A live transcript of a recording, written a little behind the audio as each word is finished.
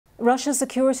Russia's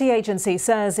security agency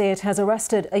says it has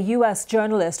arrested a US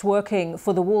journalist working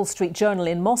for the Wall Street Journal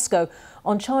in Moscow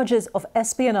on charges of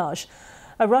espionage.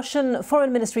 A Russian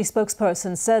Foreign Ministry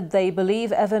spokesperson said they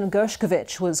believe Evan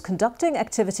Gershkovich was conducting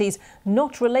activities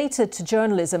not related to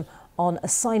journalism on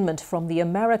assignment from the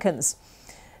Americans.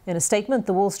 In a statement,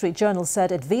 the Wall Street Journal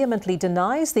said it vehemently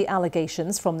denies the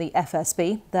allegations from the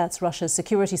FSB, that's Russia's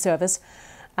security service,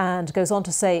 and goes on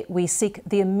to say, "We seek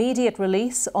the immediate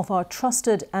release of our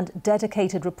trusted and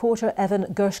dedicated reporter Evan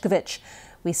Gershkovich.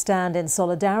 We stand in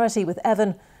solidarity with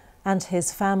Evan and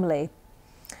his family."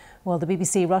 Well, the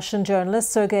BBC Russian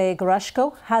journalist Sergei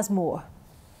Gerashko has more.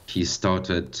 He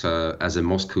started as a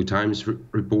Moscow Times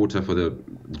reporter for the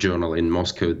journal in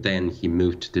Moscow. Then he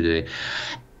moved to the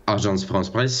Agence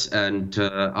France-Presse, and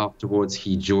afterwards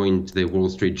he joined the Wall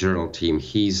Street Journal team.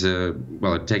 He's a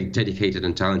dedicated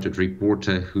and talented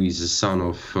reporter who is the son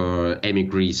of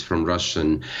emigres from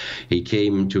Russia. He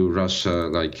came to Russia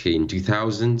like in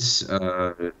 2000s,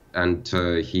 and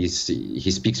he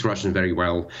speaks Russian very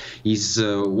well. He's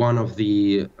one of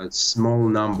the small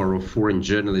number of foreign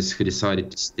journalists who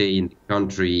decided to stay in the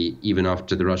country even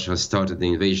after Russia started the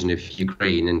invasion of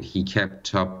Ukraine, and he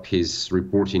kept up his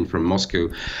reporting from Moscow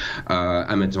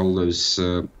amid all those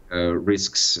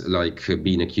risks, like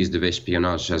being accused of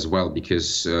espionage as well,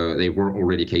 because there were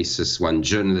already cases when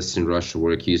journalists in Russia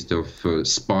were accused of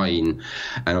spying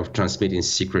and of transmitting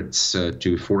secrets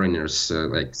to foreigners,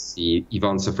 like the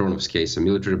Ivan Safronov's case, a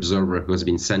military observer who has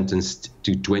been sentenced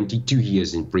to 22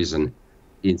 years in prison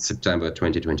in September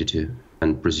 2022.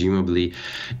 And presumably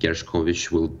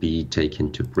Gershkovich will be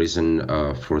taken to prison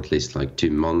for at least like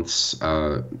 2 months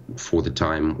for the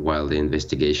time while the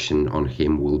investigation on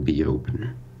him will be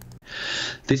open.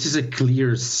 This is a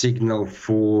clear signal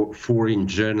for foreign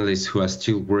journalists who are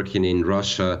still working in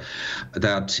Russia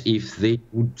that if they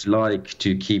would like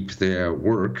to keep their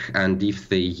work and if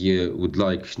they would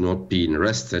like not being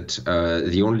arrested,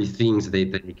 the only things they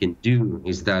can do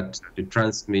is that to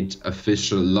transmit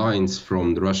official lines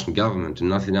from the Russian government and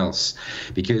nothing else.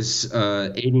 Because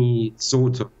any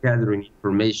sort of gathering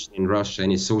information in Russia,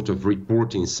 any sort of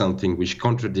reporting something which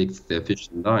contradicts the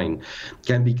official line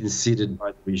can be considered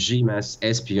by the regime as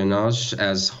espionage,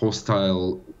 as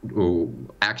hostile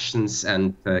actions,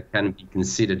 and can be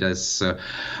considered as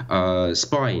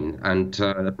spying, and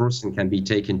a person can be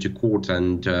taken to court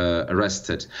and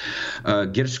arrested.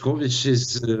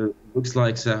 Gershkovich looks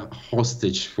like a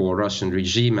hostage for Russian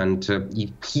regime, and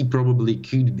he probably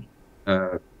could be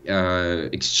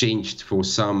exchanged for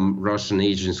some Russian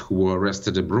agents who were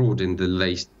arrested abroad in the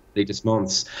latest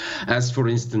months, as for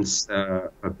instance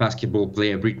basketball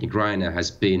player Brittany Griner has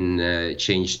been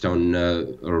changed on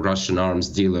Russian arms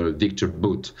dealer Viktor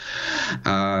But.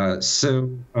 So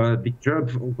the job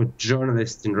of a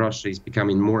journalist in Russia is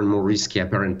becoming more and more risky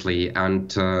apparently, and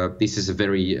this is a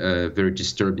very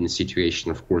disturbing situation,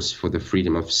 of course, for the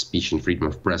freedom of speech and freedom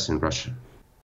of press in Russia.